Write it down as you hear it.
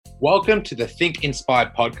Welcome to the Think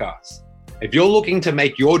Inspired podcast. If you're looking to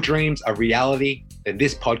make your dreams a reality, then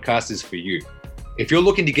this podcast is for you. If you're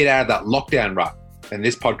looking to get out of that lockdown rut, then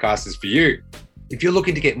this podcast is for you. If you're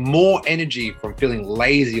looking to get more energy from feeling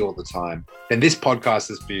lazy all the time, then this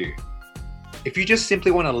podcast is for you. If you just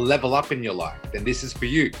simply want to level up in your life, then this is for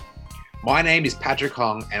you. My name is Patrick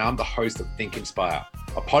Hong, and I'm the host of Think Inspire,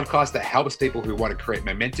 a podcast that helps people who want to create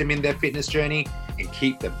momentum in their fitness journey and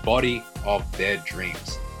keep the body of their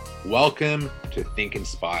dreams. Welcome to Think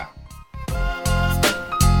Inspire.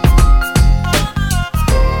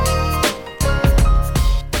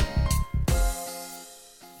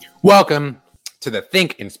 Welcome to the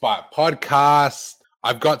Think Inspire podcast.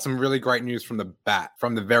 I've got some really great news from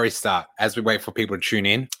the very start as we wait for people to tune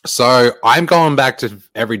in. So I'm going back to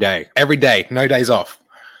every day, no days off.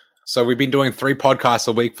 So we've been doing 3 podcasts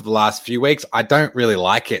a week for the last few weeks. I don't really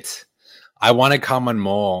like it. I want to come on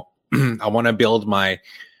more. I want to build my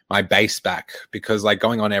base back because like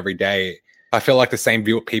going on every day, I feel like the same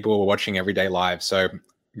people were watching every day live. So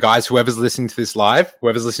guys, whoever's listening to this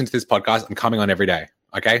podcast, I'm coming on every day.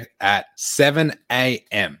 Okay. At 7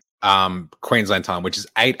 a.m. Queensland time, which is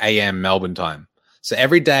 8 a.m. Melbourne time. So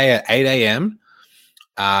every day at 8 a.m.,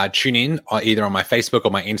 tune in either on my Facebook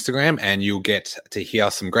or my Instagram, and you'll get to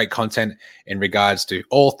hear some great content in regards to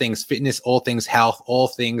all things fitness, all things health, all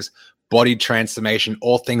things body transformation,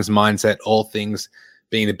 all things mindset, all things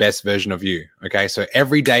being the best version of you. Okay. So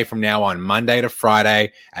every day from now on, Monday to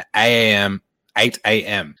Friday at 8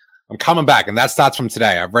 a.m. I'm coming back, and that starts from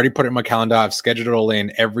today. I've already put it in my calendar. I've scheduled it all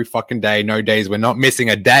in every fucking day. No days. We're not missing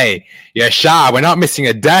a day. Yeah, Shah, we're not missing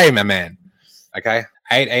a day, my man. Okay.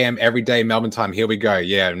 8 a.m. every day, Melbourne time. Here we go.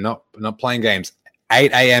 Yeah, I'm not playing games.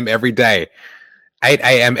 8 a.m. every day. 8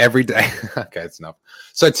 a.m. every day. Okay, it's enough.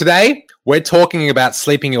 So today, we're talking about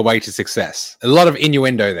sleeping your way to success. A lot of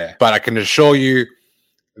innuendo there, but I can assure you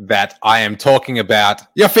that I am talking about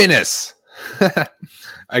your fitness.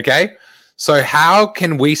 Okay. So how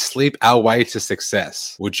can we sleep our way to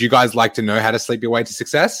success? Would you guys like to know how to sleep your way to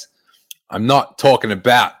success? I'm not talking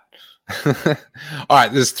about. All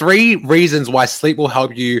right. There's 3 reasons why sleep will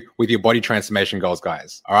help you with your body transformation goals,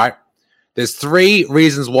 guys. All right. There's 3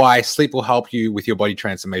 reasons why sleep will help you with your body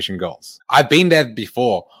transformation goals. I've been there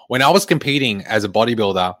before. When I was competing as a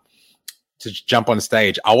bodybuilder to jump on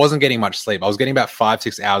stage, I wasn't getting much sleep. I was getting about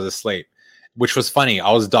 5-6 hours of sleep, which was funny. I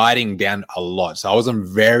was dieting down a lot. So I was on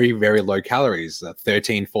very, very low calories,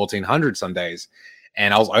 1,400 some days.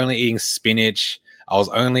 And I was only eating spinach. I was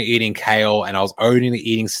only eating kale, and I was only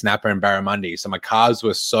eating snapper and barramundi. So my carbs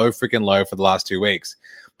were so freaking low for the last 2 weeks.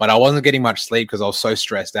 But I wasn't getting much sleep because I was so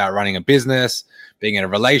stressed out running a business, being in a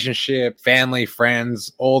relationship, family,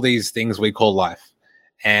 friends, all these things we call life.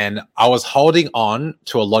 And I was holding on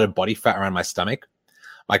to a lot of body fat around my stomach.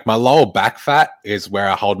 Like my lower back fat is where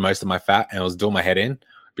I hold most of my fat, and it was doing my head in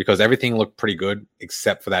because everything looked pretty good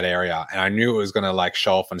except for that area. And I knew it was going to like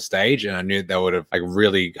show off on stage, and I knew they would have like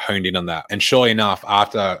really honed in on that. And sure enough,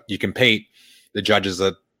 after you compete, the judges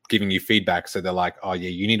are giving you feedback. So they're like, oh yeah,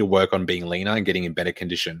 you need to work on being leaner and getting in better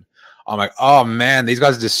condition. I'm like, oh man, these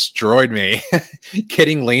guys destroyed me.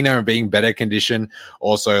 Getting leaner and being better condition.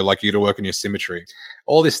 Also, like you to work on your symmetry,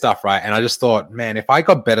 all this stuff, right? And I just thought, man, if I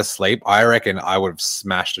got better sleep, I reckon I would have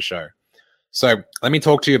smashed the show. So let me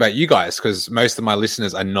talk to you about you guys, because most of my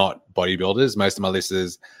listeners are not bodybuilders. Most of my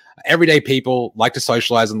listeners are everyday people, like to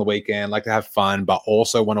socialize on the weekend, like to have fun, but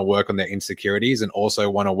also want to work on their insecurities and also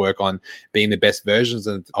want to work on being the best versions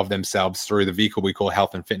of themselves through the vehicle we call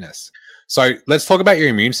health and fitness. So let's talk about your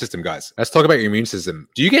immune system, guys. Let's talk about your immune system.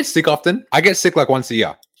 Do you get sick often? I get sick like once a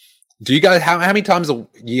year. Do you guys, how many times a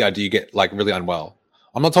year do you get like really unwell?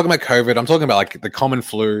 I'm not talking about COVID. I'm talking about like the common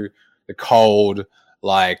flu, the cold,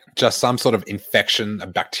 like just some sort of infection, a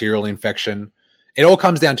bacterial infection. It all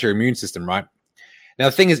comes down to your immune system, right? Now,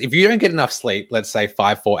 the thing is, if you don't get enough sleep, let's say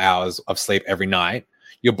 4 hours of sleep every night,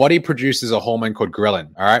 your body produces a hormone called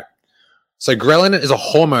ghrelin, all right? So ghrelin is a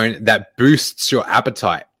hormone that boosts your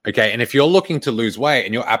appetite. Okay. And if you're looking to lose weight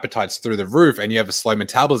and your appetite's through the roof and you have a slow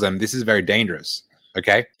metabolism, this is very dangerous.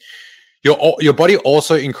 Okay. Your body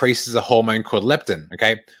also increases a hormone called leptin.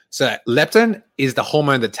 Okay. So leptin is the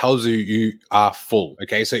hormone that tells you you are full.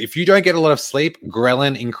 Okay. So if you don't get a lot of sleep,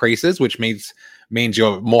 ghrelin increases, which means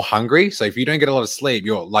you're more hungry. So if you don't get a lot of sleep,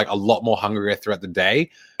 you're like a lot more hungrier throughout the day.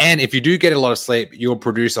 And if you do get a lot of sleep, you'll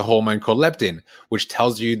produce a hormone called leptin, which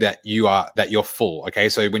tells you that you're full. Okay.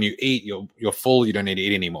 So when you eat, you're full. You don't need to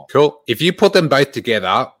eat anymore. Cool. If you put them both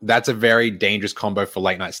together, that's a very dangerous combo for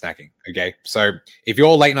late night snacking. Okay. So if you're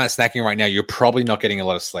late night snacking right now, you're probably not getting a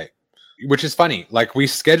lot of sleep, which is funny. Like we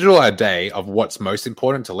schedule our day of what's most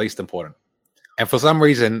important to least important. And for some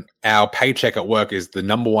reason, our paycheck at work is the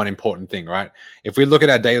number one important thing, right? If we look at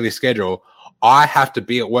our daily schedule, I have to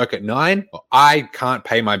be at work at 9. I can't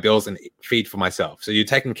pay my bills and feed for myself. So you're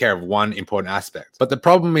taking care of one important aspect. But the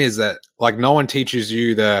problem is that like no one teaches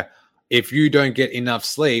you if you don't get enough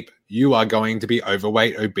sleep, you are going to be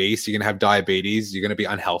overweight, obese. You're going to have diabetes. You're going to be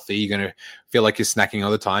unhealthy. You're going to feel like you're snacking all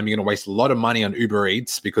the time. You're going to waste a lot of money on Uber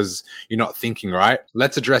Eats because you're not thinking right.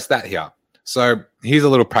 Let's address that here. So here's a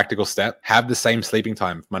little practical step. Have the same sleeping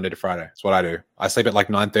time Monday to Friday. That's what I do. I sleep at like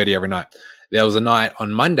 9:30 every night. There was a night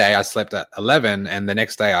on Monday I slept at 11, and the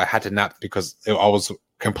next day I had to nap because I was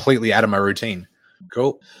completely out of my routine.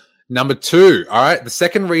 Cool. Number 2, all right, the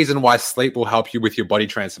second reason why sleep will help you with your body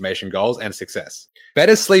transformation goals and success.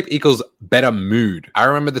 Better sleep equals better mood. I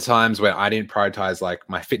remember the times when I didn't prioritize like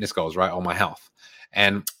my fitness goals, right, or my health.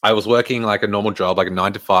 And I was working like a normal job, like a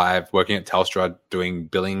 9 to 5, working at Telstra, doing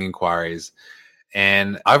billing inquiries.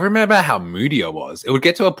 And I remember how moody I was. It would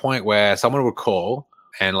get to a point where someone would call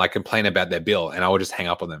and like complain about their bill, and I would just hang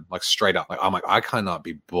up on them, like straight up. Like I'm like, I cannot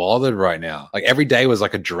be bothered right now. Like every day was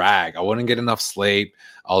like a drag. I wouldn't get enough sleep.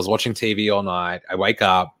 I was watching TV all night. I wake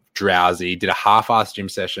up drowsy, did a half-assed gym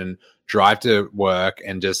session, drive to work,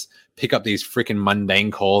 and just pick up these freaking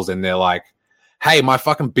mundane calls, and they're like, hey, my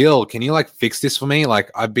fucking bill, can you like fix this for me? Like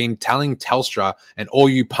I've been telling Telstra and all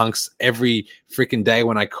you punks every freaking day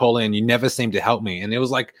when I call in, you never seem to help me. And it was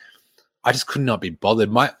like, I just could not be bothered.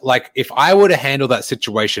 If I were to handle that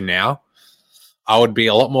situation now, I would be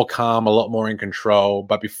a lot more calm, a lot more in control.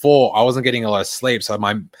 But before, I wasn't getting a lot of sleep, so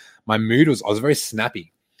my mood I was very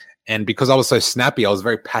snappy. And because I was so snappy, I was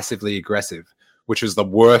very passively aggressive, which is the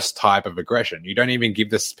worst type of aggression. You don't even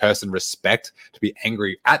give this person respect to be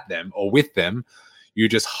angry at them or with them. You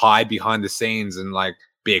just hide behind the scenes and like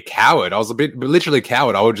be a coward. I was literally a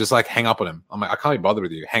coward. I would just like hang up on him. I'm like, I can't be bothered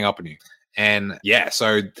with you. Hang up on you. And yeah,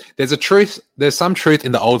 so there's some truth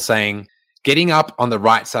in the old saying, getting up on the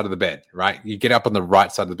right side of the bed, right? You get up on the right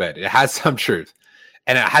side of the bed. It has some truth.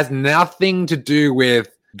 And it has nothing to do with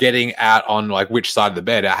getting out on like which side of the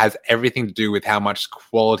bed. It has everything to do with how much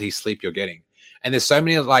quality sleep you're getting. And there's so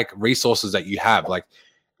many like resources that you have, like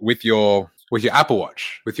with your Apple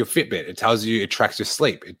Watch, with your Fitbit. It tells you, it tracks your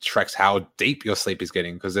sleep. It tracks how deep your sleep is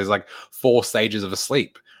getting, because there's like 4 stages of a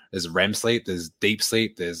sleep. There's REM sleep, there's deep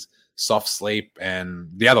sleep, there's soft sleep, and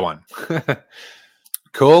the other one.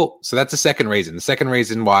 Cool. So that's the second reason. The second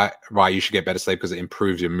reason why you should get better sleep, because it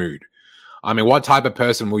improves your mood. I mean, what type of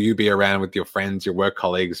person will you be around with your friends, your work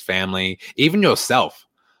colleagues, family, even yourself?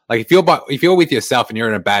 Like if you're with yourself and you're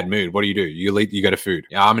in a bad mood, what do? You go to food.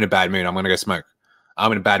 Yeah, I'm in a bad mood, I'm going to go smoke.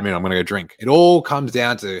 I'm in a bad mood, I'm going to go drink. It all comes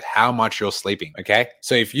down to how much you're sleeping. Okay.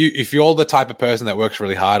 So if you're the type of person that works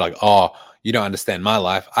really hard, like, oh, you don't understand my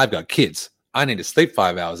life. I've got kids. I need to sleep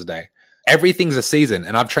 5 hours a day. Everything's a season.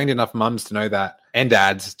 And I've trained enough mums to know that, and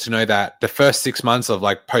dads to know that the first 6 months of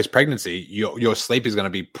like post-pregnancy, your sleep is going to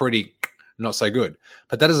be pretty not so good.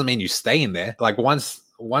 But that doesn't mean you stay in there. Like once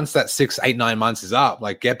that 6, 8, 9 months is up,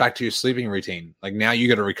 like get back to your sleeping routine. Like now you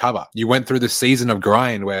got to recover. You went through the season of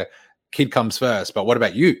grind where kid comes first, but what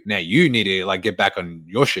about you? Now you need to like get back on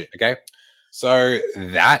your shit. Okay. So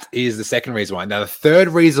that is the second reason why. Now, the third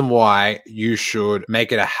reason why you should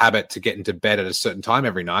make it a habit to get into bed at a certain time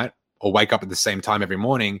every night or wake up at the same time every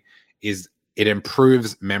morning is it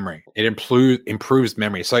improves memory. It improves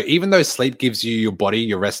memory. So even though sleep gives you your body,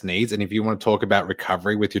 your rest needs, and if you want to talk about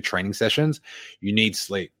recovery with your training sessions, you need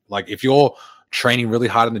sleep. Like if you're training really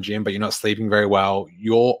hard in the gym, but you're not sleeping very well,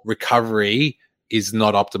 your recovery is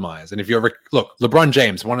not optimized. And if look, LeBron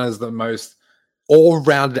James, one of the most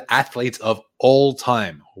all-rounded athletes of all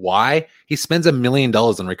time. Why? He spends $1 million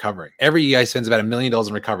on recovery. Every year he spends about $1 million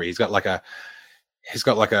in recovery. He's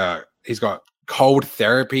got cold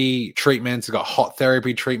therapy treatments. He's got hot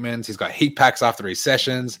therapy treatments. He's got heat packs after his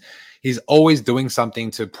sessions. He's always doing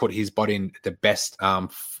something to put his body in the best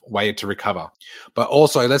way to recover. But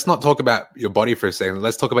also, let's not talk about your body for a second.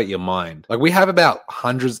 Let's talk about your mind. Like we have about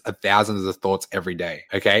hundreds of thousands of thoughts every day.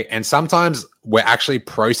 Okay. And sometimes we're actually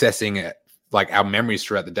processing it, like our memories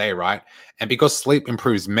throughout the day, right? And because sleep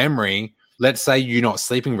improves memory, let's say you're not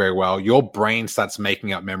sleeping very well, your brain starts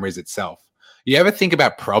making up memories itself. You ever think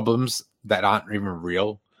about problems that aren't even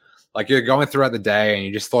real? Like you're going throughout the day and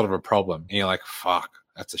you just thought of a problem and you're like, fuck,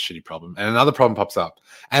 that's a shitty problem. And another problem pops up.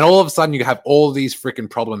 And all of a sudden you have all these freaking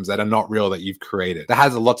problems that are not real that you've created. That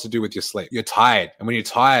has a lot to do with your sleep. You're tired. And when you're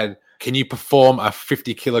tired, can you perform a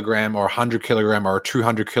 50 kilogram or 100 kilogram or a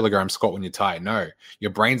 200 kilogram squat when you're tired? No. Your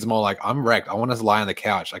brain's more like, I'm wrecked. I want to lie on the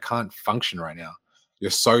couch. I can't function right now. You're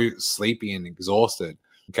so sleepy and exhausted.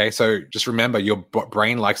 Okay. So just remember, your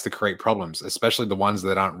brain likes to create problems, especially the ones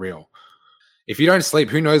that aren't real. If you don't sleep,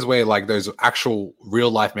 who knows where like those actual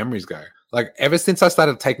real life memories go? Like ever since I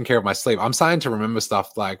started taking care of my sleep, I'm starting to remember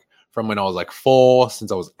stuff like from when I was like 4,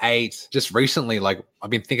 since I was 8. Just recently, like I've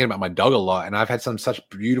been thinking about my dog a lot, and I've had some such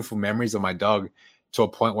beautiful memories of my dog to a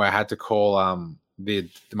point where I had to call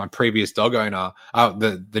my previous dog owner,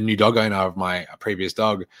 the new dog owner of my previous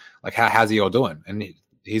dog, like how's he all doing? And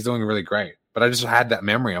he's doing really great. But I just had that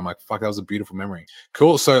memory. I'm like, fuck, that was a beautiful memory.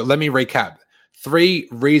 Cool. So let me recap. 3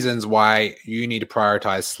 reasons why you need to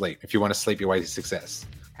prioritize sleep if you want to sleep your way to success.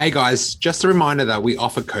 Hey guys, just a reminder that we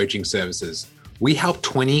offer coaching services. We help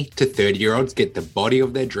 20 to 30-year-olds get the body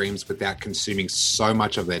of their dreams without consuming so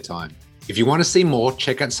much of their time. If you want to see more,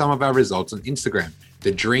 check out some of our results on Instagram,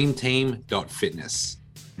 thedreamteam.fitness.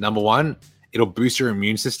 Number 1, it'll boost your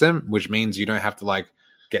immune system, which means you don't have to like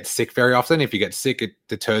get sick very often. If you get sick, it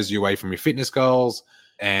deters you away from your fitness goals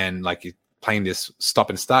and like you're playing this stop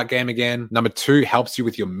and start game again. Number 2, helps you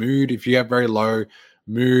with your mood. If you have very low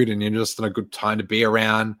mood and you're just in a good time to be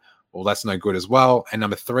around, well, that's no good as well. And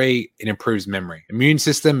number 3, it improves memory, immune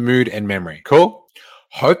system, mood, and memory. Cool.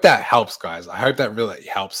 Hope that helps, guys. I hope that really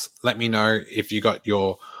helps. Let me know if you got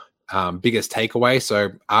your biggest takeaway. So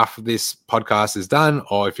after this podcast is done,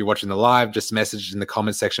 or if you're watching the live, just message in the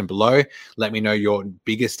comment section below. Let me know your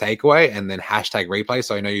biggest takeaway and then hashtag replay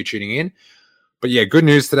so I know you're tuning in. But yeah, good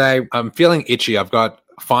news today. I'm feeling itchy. I've got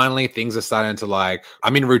finally things are starting to like,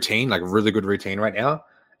 I'm in routine, like really good routine right now.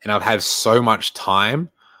 And I've had so much time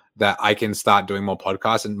that I can start doing more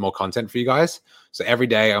podcasts and more content for you guys. So every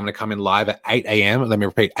day I'm going to come in live at 8 a.m. Let me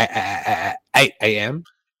repeat, 8 a.m.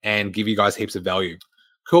 and give you guys heaps of value.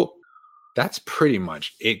 Cool. That's pretty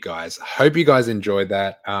much it, guys. Hope you guys enjoyed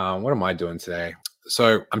that. What am I doing today?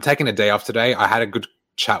 So I'm taking a day off today. I had a good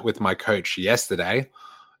chat with my coach yesterday.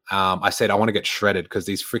 I said I want to get shredded because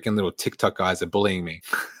these freaking little TikTok guys are bullying me.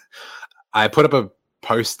 I put up a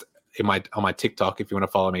post on my TikTok if you want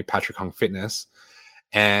to follow me, Patrick Hung Fitness,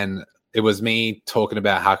 and it was me talking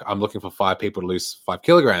about how I'm looking for 5 people to lose 5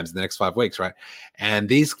 kilograms in the next 5 weeks, right? And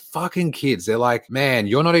these fucking kids, they're like, man,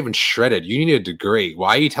 you're not even shredded. You need a degree.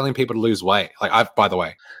 Why are you telling people to lose weight? Like, by the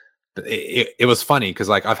way, it was funny because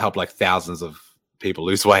like I've helped like thousands of people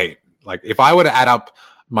lose weight. Like if I were to add up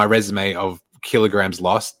my resume of kilograms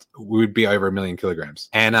lost, we would be over 1 million kilograms.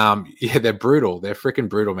 And yeah, they're brutal. They're freaking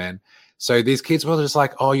brutal, man. So these kids were just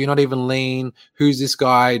like, oh, you're not even lean. Who's this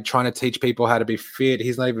guy trying to teach people how to be fit?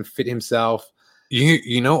 He's not even fit himself.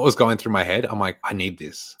 You know what was going through my head? I'm like, I need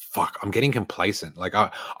this. Fuck, I'm getting complacent. Like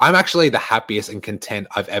I'm actually the happiest and content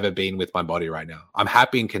I've ever been with my body right now. I'm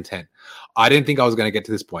happy and content. I didn't think I was going to get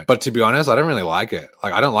to this point. But to be honest, I don't really like it.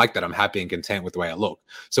 Like I don't like that I'm happy and content with the way I look.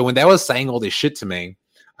 So when they were saying all this shit to me,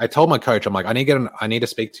 I told my coach, I'm like, I need to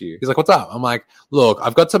speak to you. He's like, what's up? I'm like, look,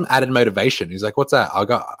 I've got some added motivation. He's like, what's that? I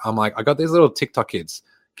got these little TikTok kids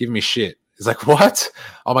giving me shit. He's like, what?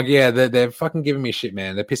 I'm like, yeah, they're fucking giving me shit,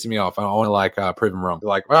 man. They're pissing me off. I want to like prove them wrong. They're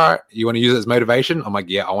like, all right, you want to use it as motivation? I'm like,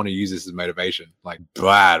 yeah, I want to use this as motivation. Like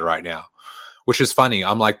bad right now, which is funny.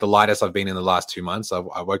 I'm like the lightest I've been in the last 2 months. I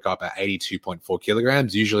woke up at 82.4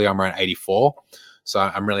 kilograms. Usually I'm around 84. So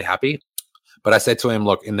I'm really happy. But I said to him,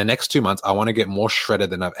 look, in the next 2 months, I want to get more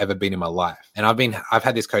shredded than I've ever been in my life. And I've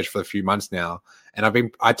had this coach for a few months now.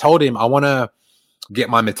 And I told him I want to get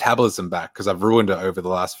my metabolism back because I've ruined it over the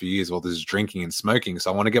last few years, all this drinking and smoking.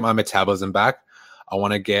 So I want to get my metabolism back. I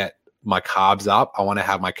want to get my carbs up. I want to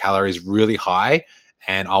have my calories really high,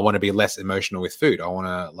 and I want to be less emotional with food. I want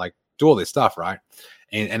to like do all this stuff, right?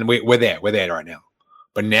 And we're there right now.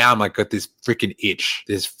 But now I'm like got this freaking itch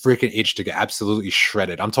to get absolutely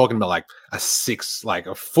shredded. I'm talking about like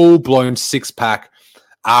a full blown 6-pack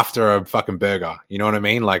after a fucking burger. You know what I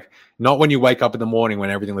mean? Like not when you wake up in the morning when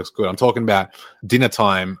everything looks good. I'm talking about dinner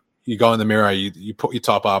time. You go in the mirror, you put your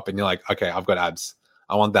top up and you're like, okay, I've got abs.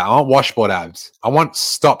 I want that. I want washboard abs. I want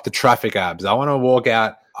stop the traffic abs. I want to walk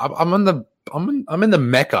out. I'm in the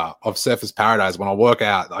mecca of surface paradise. When I work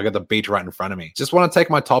out, I got the beach right in front of me. Just want to take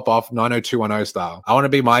my top off 90210 style. I want to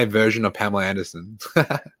be my version of Pamela Anderson.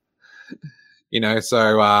 You know,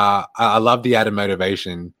 so I love the added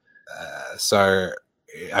motivation. So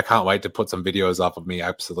I can't wait to put some videos up of me.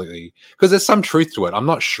 Absolutely. Because there's some truth to it. I'm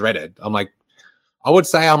not shredded. I would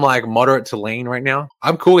say I'm like moderate to lean right now.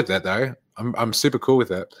 I'm cool with that though. I'm super cool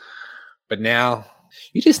with it. But now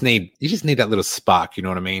you just need that little spark. You know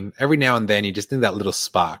what I mean? Every now and then you just need that little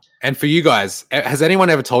spark. And for you guys, has anyone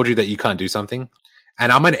ever told you that you can't do something?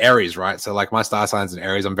 And I'm an Aries, right? So like my star sign's an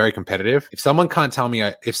Aries. I'm very competitive. If someone tells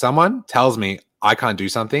me I can't do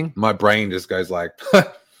something, my brain just goes like,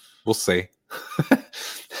 we'll see.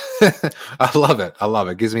 I love it.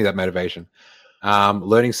 It gives me that motivation.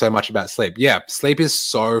 Learning so much about sleep. Yeah, sleep is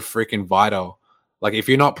so freaking vital. Like if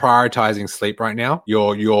you're not prioritizing sleep right now,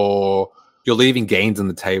 you're leaving gains on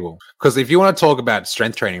the table. Because if you want to talk about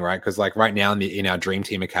strength training, right? Because like right now in our Dream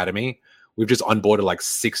Team Academy, we've just onboarded like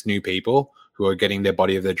 6 new people who are getting their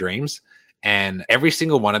body of their dreams. And every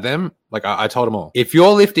single one of them, like I told them all, if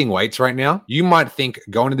you're lifting weights right now, you might think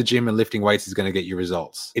going to the gym and lifting weights is going to get you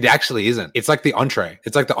results. It actually isn't. It's like the entree.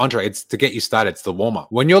 It's to get you started. It's the warm up.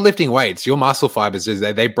 When you're lifting weights, your muscle fibers,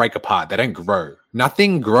 they break apart. They don't grow.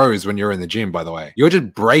 Nothing grows when you're in the gym, by the way. You're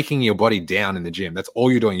just breaking your body down in the gym. That's all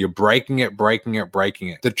you're doing. You're breaking it.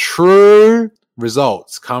 The true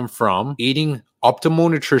results come from eating optimal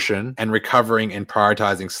nutrition and recovering and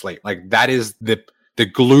prioritizing sleep. Like that is the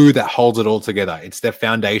glue that holds it all together. It's the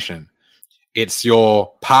foundation. It's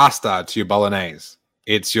your pasta to your bolognese.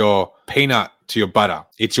 It's your peanut to your butter.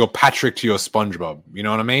 It's your Patrick to your SpongeBob. You know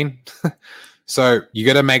what I mean? So you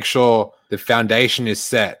got to make sure the foundation is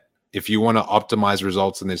set if you want to optimize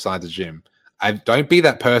results in this side of the gym. Don't be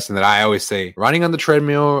that person that I always see running on the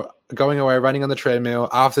treadmill, going away, running on the treadmill,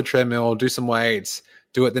 after the treadmill, do some weights,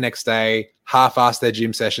 do it the next day, half-ass their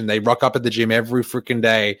gym session. They rock up at the gym every freaking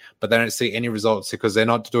day, but they don't see any results because they're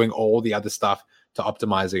not doing all the other stuff to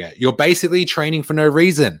optimizing it. You're basically training for no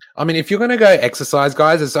reason. I mean, if you're going to go exercise,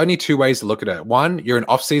 guys, there's only 2 ways to look at it. One, you're in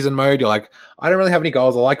off-season mode. You're like, I don't really have any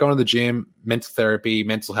goals. I like going to the gym, mental therapy,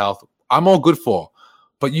 mental health. I'm all good for.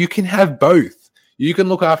 But you can have both. You can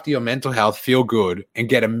look after your mental health, feel good, and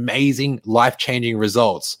get amazing, life-changing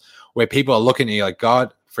results where people are looking at you like,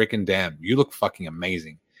 God, freaking damn, you look fucking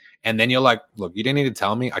amazing. And then you're like, look, you didn't need to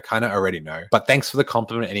tell me. I kind of already know. But thanks for the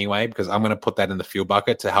compliment anyway, because I'm going to put that in the fuel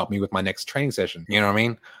bucket to help me with my next training session. You know what I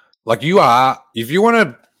mean? Like if you want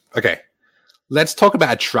to, okay, let's talk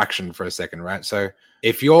about attraction for a second, right? So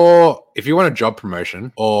if you want a job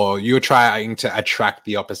promotion or you're trying to attract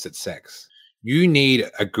the opposite sex, you need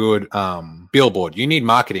a good billboard. You need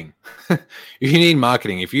marketing. You need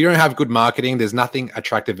marketing. If you don't have good marketing, there's nothing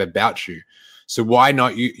attractive about you. So why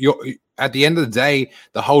not? You're at the end of the day,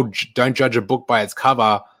 the whole don't judge a book by its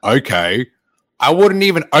cover. Okay. I wouldn't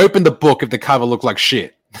even open the book if the cover looked like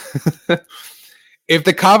shit. If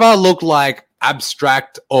the cover looked like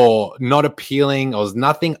abstract or not appealing or there's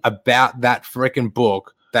nothing about that freaking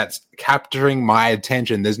book that's capturing my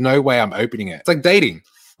attention, there's no way I'm opening it. It's like dating.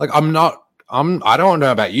 Like I don't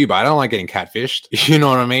know about you, but I don't like getting catfished. You know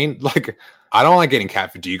what I mean? Like I don't like getting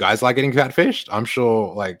catfished. Do you guys like getting catfished? I'm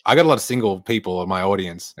sure, like, I got a lot of single people in my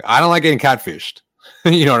audience. I don't like getting catfished.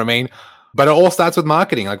 You know what I mean? But it all starts with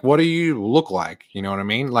marketing. Like, what do you look like? You know what I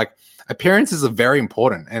mean? Like, appearances are very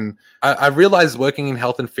important. And I realized working in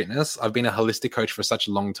health and fitness, I've been a holistic coach for such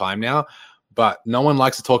a long time now, but no one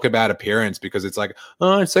likes to talk about appearance because it's like,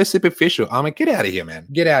 oh, it's so superficial. I'm like, get out of here, man.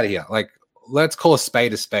 Get out of here. Like, let's call a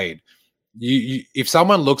spade a spade. You if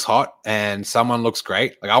someone looks hot and someone looks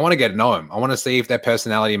great, like I want to get to know them. I want to see if their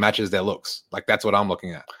personality matches their looks. Like that's what I'm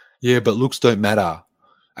looking at. Yeah, but looks don't matter.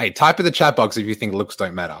 Hey, type in the chat box if you think looks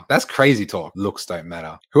don't matter. That's crazy talk. Looks don't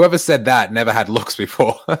matter. Whoever said that never had looks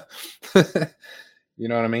before. You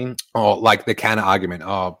know what I mean? Or like the counter argument.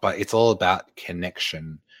 Oh, but it's all about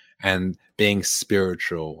connection and being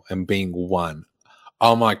spiritual and being one.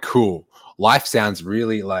 Oh my, cool. Life sounds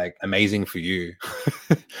really like amazing for you.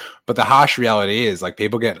 But the harsh reality is like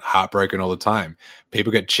people get heartbroken all the time.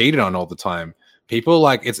 People get cheated on all the time. People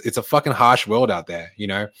like it's a fucking harsh world out there, you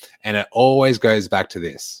know? And it always goes back to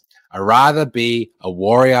this. I'd rather be a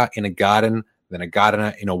warrior in a garden than a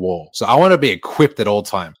gardener in a wall. So I want to be equipped at all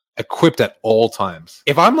times. Equipped at all times.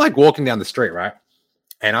 If I'm like walking down the street, right?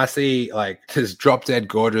 And I see like this drop dead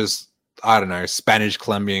gorgeous, I don't know, Spanish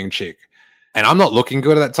Colombian chick. And I'm not looking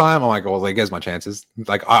good at that time. I'm like, well, there goes my chances.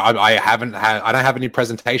 Like I don't have any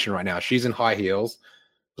presentation right now. She's in high heels,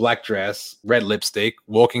 black dress, red lipstick,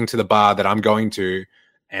 walking to the bar that I'm going to.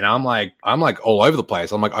 And I'm like all over the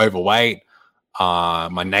place. I'm like overweight.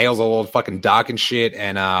 My nails are all fucking dark and shit.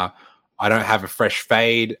 And I don't have a fresh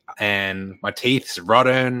fade and my teeth's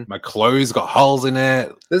rotten. My clothes got holes in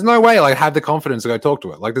it. There's no way like I have the confidence to go talk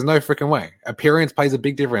to it. Like there's no freaking way. Appearance plays a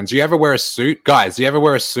big difference. Do you ever wear a suit? Guys, do you ever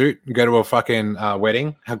wear a suit and go to a fucking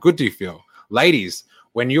wedding? How good do you feel? Ladies,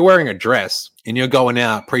 when you're wearing a dress and you're going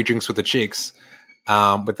out pre-drinks with the chicks,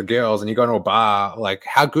 with the girls and you go to a bar, like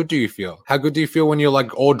how good do you feel? How good do you feel when you're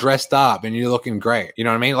like all dressed up and you're looking great? You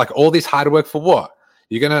know what I mean? Like all this hard work for what?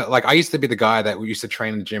 You're going to, like, I used to be the guy that used to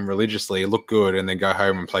train in the gym religiously, look good, and then go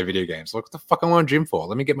home and play video games. Like, what the fuck am I on gym for?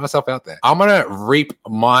 Let me get myself out there. I'm going to reap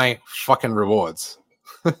my fucking rewards.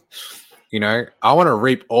 You know, I want to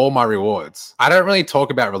reap all my rewards. I don't really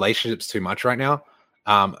talk about relationships too much right now,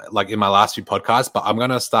 like in my last few podcasts, but I'm going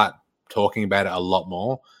to start talking about it a lot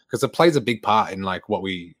more because it plays a big part in like what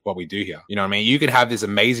we do here. You know what I mean? You can have this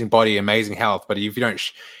amazing body, amazing health, but if you're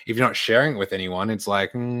not sharing it with anyone, it's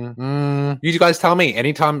like, you guys tell me.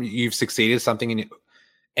 Anytime you've succeeded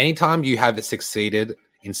anytime you have succeeded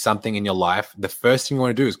in something in your life, the first thing you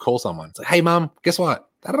want to do is call someone. It's like, hey, mom, guess what?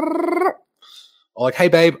 Or like, hey,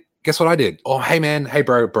 babe, guess what I did? Oh, hey, man. Hey,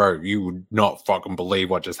 bro, you would not fucking believe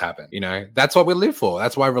what just happened. You know, that's what we live for.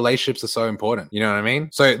 That's why relationships are so important. You know what I mean?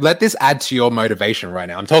 So let this add to your motivation right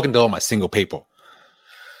now. I'm talking to all my single people.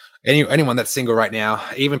 Anyone that's single right now,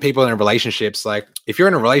 even people in relationships, like if you're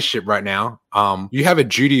in a relationship right now, you have a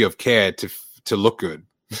duty of care to look good.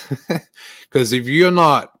 Because if you're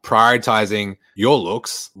not prioritizing your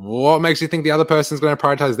looks, what makes you think the other person's going to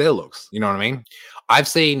prioritize their looks? You know what I mean? I've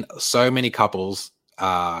seen so many couples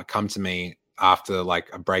come to me after like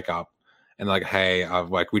a breakup and like, hey,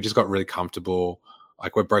 we just got really comfortable.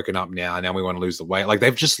 Like we're broken up now we want to lose the weight. Like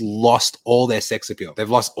they've just lost all their sex appeal. They've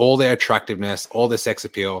lost all their attractiveness, all their sex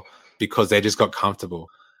appeal because they just got comfortable.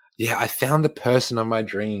 Yeah, I found the person of my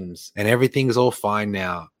dreams and everything's all fine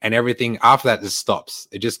now. And everything after that just stops.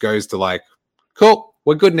 It just goes to like, cool,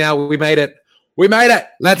 we're good now. We made it.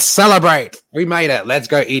 Let's celebrate. We made it. Let's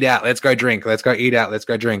go eat out. Let's go drink. Let's go eat out. Let's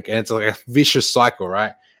go drink. And it's like a vicious cycle,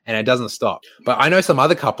 right? And it doesn't stop. But I know some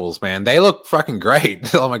other couples, man, they look fucking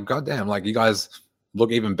great. I'm like, goddamn, like you guys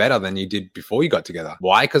look even better than you did before you got together.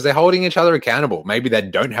 Why? Because they're holding each other accountable. Maybe they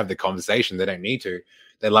don't have the conversation. They don't need to.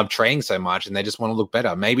 They love training so much and they just want to look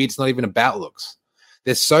better. Maybe it's not even about looks.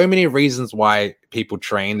 There's so many reasons why people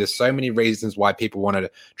train. There's so many reasons why people want to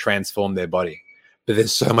transform their body. But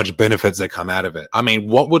there's so much benefits that come out of it. I mean,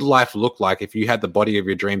 what would life look like if you had the body of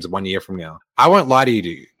your dreams 1 year from now? I won't lie to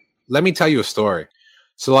you. Let me tell you a story.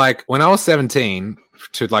 So like when I was 17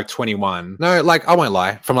 to like 21, no, like I won't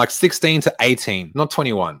lie, from like 16 to 18, not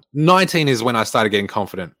 21, 19 is when I started getting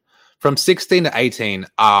confident. From 16 to 18,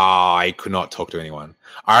 I could not talk to anyone.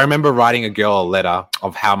 I remember writing a girl a letter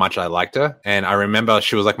of how much I liked her. And I remember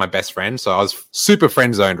she was like my best friend. So I was super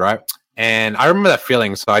friend zoned, right? And I remember that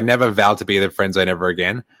feeling. So I never vowed to be the friend zone ever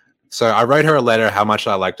again. So I wrote her a letter, how much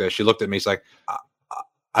I liked her. She looked at me. She's like,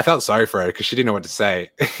 I felt sorry for her because she didn't know what to say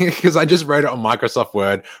because I just wrote it on Microsoft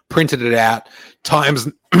Word, printed it out,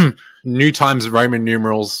 New Times Roman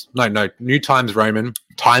numerals. No, New Times Roman,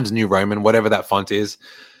 Times New Roman, whatever that font is.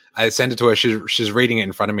 I sent it to her. She's reading it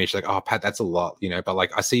in front of me. She's like, oh, Pat, that's a lot, you know, but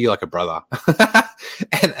like, I see you like a brother.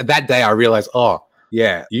 And that day I realized, oh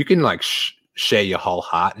yeah, you can like share your whole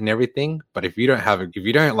heart and everything. But if you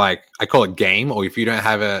don't like, I call it game, or if you don't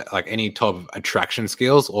have any type of attraction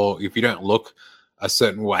skills, or if you don't look a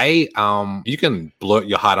certain way, you can blurt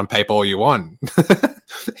your heart on paper all you want.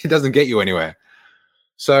 It doesn't get you anywhere.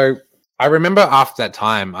 So I remember after that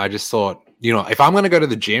time, I just thought, you know, if I'm going to go to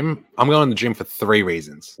the gym, I'm going to the gym for 3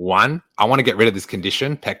 reasons. 1, I want to get rid of this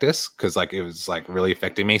condition, pectus, because like it was like really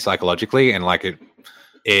affecting me psychologically, and like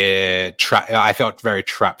I felt very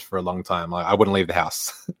trapped for a long time. Like I wouldn't leave the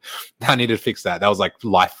house. I needed to fix that. That was like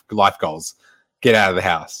life goals. Get out of the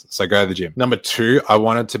house. So go to the gym. Number 2, I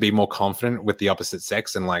wanted to be more confident with the opposite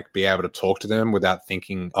sex and like be able to talk to them without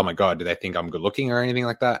thinking, oh my God, do they think I'm good looking or anything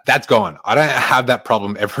like that? That's gone. I don't have that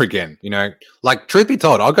problem ever again. You know, like truth be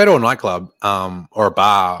told, I'll go to a nightclub or a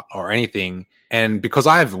bar or anything. And because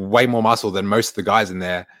I have way more muscle than most of the guys in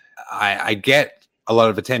there, I get a lot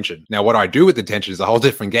of attention. Now, what I do with attention is a whole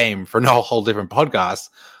different game for no whole different podcast.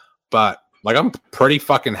 But like, I'm pretty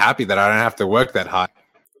fucking happy that I don't have to work that hard.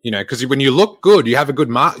 You know, because when you look good, you have a good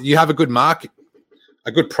a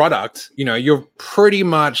good product, you know, you're pretty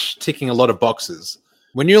much ticking a lot of boxes.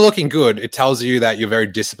 When you're looking good, it tells you that you're a very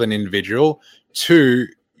disciplined individual. 2,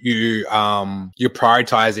 you're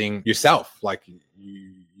prioritizing yourself. Like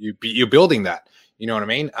you're building that. You know what I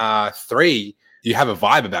mean? 3, you have a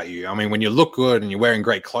vibe about you. I mean, when you look good and you're wearing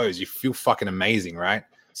great clothes, you feel fucking amazing, right?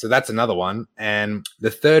 So that's another one. And the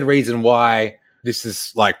 3rd reason why this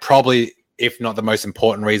is like probably, if not the most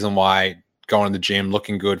important reason why going to the gym,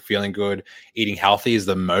 looking good, feeling good, eating healthy is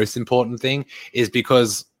the most important thing, is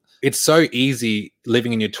because it's so easy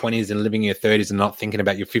living in your 20s and living in your 30s and not thinking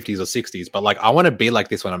about your 50s or 60s. But like, I want to be like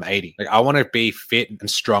this when I'm 80. Like, I want to be fit and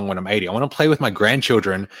strong when I'm 80. I want to play with my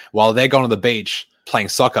grandchildren while they're going to the beach playing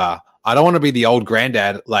soccer. I don't want to be the old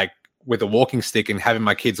granddad, like with a walking stick and having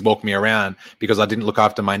my kids walk me around because I didn't look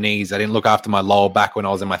after my knees. I didn't look after my lower back when I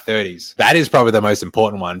was in my 30s. That is probably the most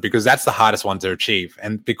important one because that's the hardest one to achieve.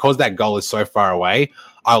 And because that goal is so far away,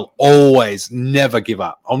 I'll always never give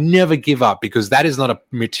up. I'll never give up because that is not a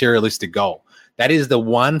materialistic goal. That is the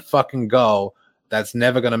one fucking goal that's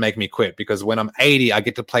never going to make me quit, because when I'm 80, I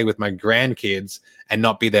get to play with my grandkids and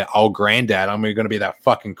not be their old granddad. I'm going to be that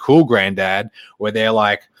fucking cool granddad where they're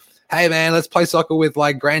like, hey man, let's play soccer with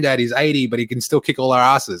like granddad. He's 80, but he can still kick all our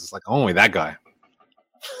asses. It's like, only that guy.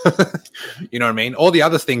 You know what I mean? All the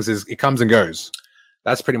other things is it comes and goes.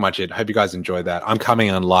 That's pretty much it. I hope you guys enjoyed that. I'm coming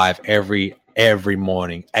on live every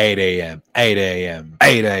morning, 8 a.m., 8 a.m.,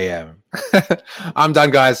 8 a.m. I'm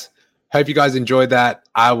done, guys. Hope you guys enjoyed that.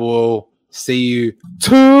 I will see you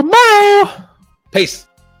tomorrow. Peace.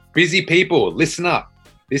 Busy people, listen up.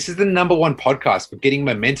 This is the #1 podcast for getting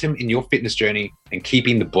momentum in your fitness journey and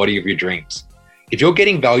keeping the body of your dreams. If you're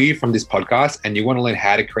getting value from this podcast and you want to learn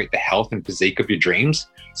how to create the health and physique of your dreams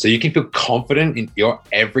so you can feel confident in your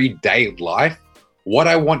everyday life, what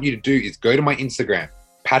I want you to do is go to my Instagram,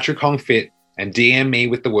 Patrick Hong Fit, and DM me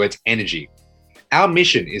with the words energy. Our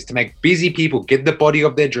mission is to make busy people get the body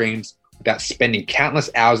of their dreams without spending countless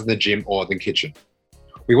hours in the gym or the kitchen.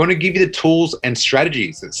 We want to give you the tools and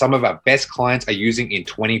strategies that some of our best clients are using in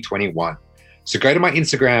 2021. So go to my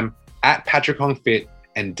Instagram, @Patrick Hong Fit,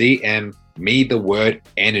 and DM me the word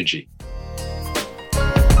energy.